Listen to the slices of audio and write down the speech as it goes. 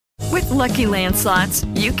Lucky Land Slots,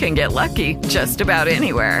 you can get lucky just about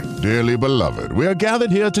anywhere. Dearly beloved, we are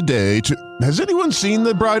gathered here today to... Has anyone seen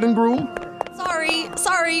the bride and groom?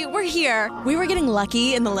 Sorry, we're here. We were getting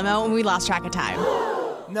lucky in the limo and we lost track of time.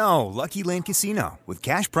 No, Lucky Land Casino, with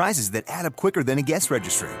cash prizes that add up quicker than a guest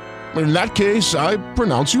registry. In that case, I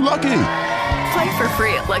pronounce you lucky. Play for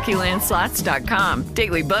free at LuckyLandSlots.com.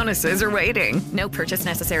 Daily bonuses are waiting. No purchase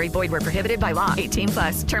necessary. Void where prohibited by law.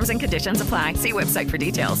 18+. Terms and conditions apply. See website for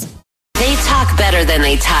details. They talk better than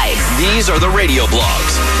they type. These are the radio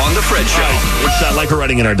blogs on The Fred Show. It's like we're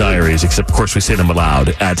writing in our diaries, except, of course, we say them aloud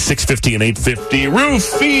at 6:50 and 8:50.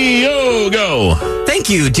 Rufio, go!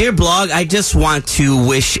 Thank you, dear blog. I just want to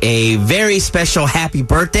wish a very special happy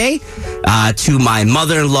birthday to my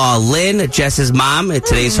mother-in-law, Lynn, Jess's mom.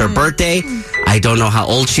 Today's her birthday. I don't know how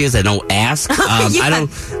old she is. I don't ask. I don't.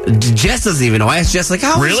 Jess doesn't even know. I asked Jess, like,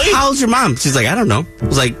 how old's your mom? She's like, I don't know. I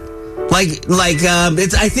was like,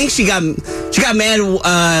 it's. I think she got mad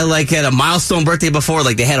like at a milestone birthday before.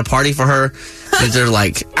 Like they had a party for her, and they're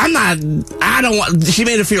like, I don't want. She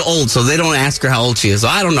made her feel old, so they don't ask her how old she is. So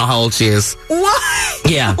I don't know how old she is.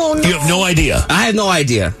 What? Yeah. Oh, no. You have no idea. I have no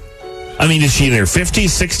idea. I mean, is she in her 50s,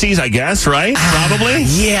 60s? I guess, right? Probably.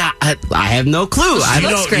 Yeah, I have no clue.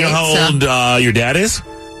 You know how old your dad is?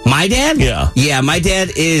 My dad? Yeah. Yeah, my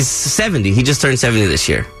dad is 70. He just turned 70 this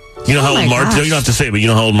year. You know how old Marte? You don't have to say, but you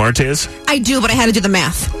know how old Marte is? I do, but I had to do the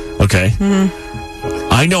math. Okay.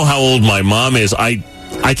 Mm-hmm. I know how old my mom is. I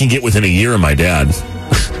can get within a year of my dad.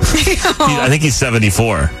 I think he's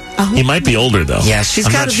 74. Oh. He might be older, though. Yeah, she's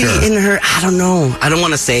got to be in her, I don't know. I don't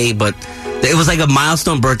want to say, but it was like a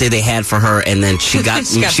milestone birthday they had for her, and then she got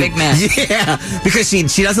big mad. Yeah, because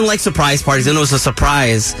she doesn't like surprise parties, and it was a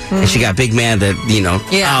surprise, and she got big mad that,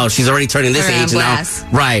 oh, she's already turning this age now.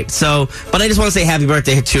 Right, so, but I just want to say happy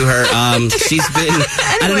birthday to her. She's been,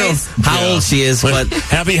 I don't know how old she is, but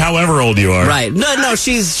happy however old you are. Right, no,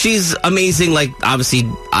 she's amazing. Like, obviously,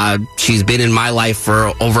 she's been in my life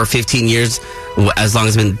for over 15 years. As long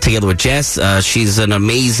as I've been together with Jess, she's an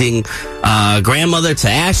amazing grandmother to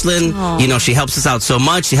Ashlyn. Aww. She helps us out so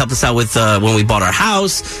much. She helped us out with when we bought our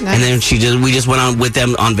house, nice. And then we just went on with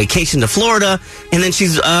them on vacation to Florida, and then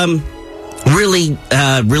she's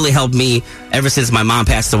really helped me ever since my mom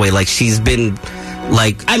passed away. Like she's been.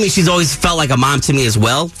 She's always felt like a mom to me as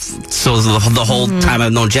well. So the whole time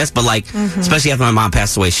I've known Jess, but especially after my mom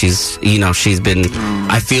passed away, she's been.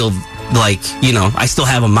 I feel like I still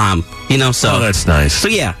have a mom. So that's nice. So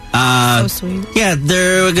yeah, so sweet. Yeah,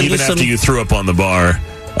 they're gonna even do after you threw up on the bar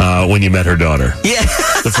when you met her daughter. Yeah,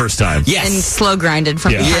 the first time. Yes, and slow grinded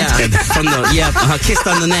from behind. From the kissed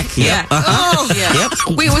on the neck. Yeah. Oh yeah.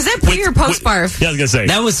 Yep. Wait, was that pre or post barf? Yeah, I was gonna say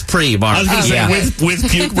that was pre barf. I was gonna say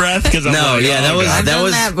with puke breath because that was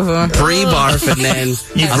pre barf, and then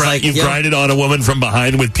you've grinded on a woman from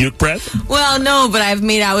behind with puke breath. Well, no, but I've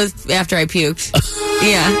made out with after I puked.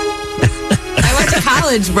 Yeah. I went to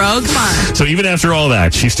college, bro. Come on. So even after all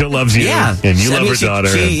that, she still loves you, and you love her daughter.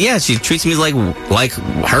 She treats me like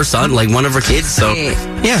her son, like one of her kids. So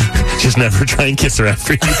yeah, just never try and kiss her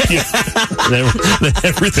after you puke.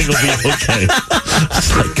 Everything will be okay.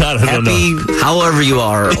 God, I don't know. However you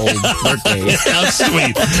are, old birthday. How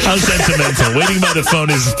sweet, how sentimental. Waiting by the phone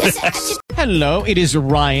is. Hello, it is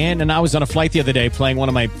Ryan, and I was on a flight the other day playing one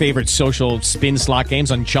of my favorite social spin slot games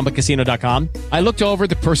on ChumbaCasino.com. I looked over at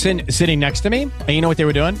the person sitting next to me, and you know what they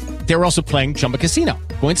were doing? They were also playing Chumba Casino.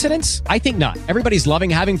 Coincidence? I think not. Everybody's loving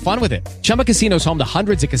having fun with it. Chumba Casino is home to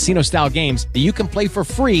hundreds of casino-style games that you can play for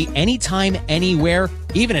free anytime, anywhere,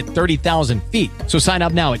 even at 30,000 feet. So sign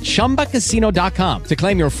up now at ChumbaCasino.com to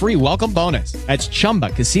claim your free welcome bonus. That's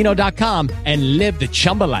ChumbaCasino.com and live the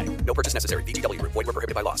Chumba life. No purchase necessary. VGW. Void where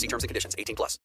prohibited by law. See terms and conditions. 18+.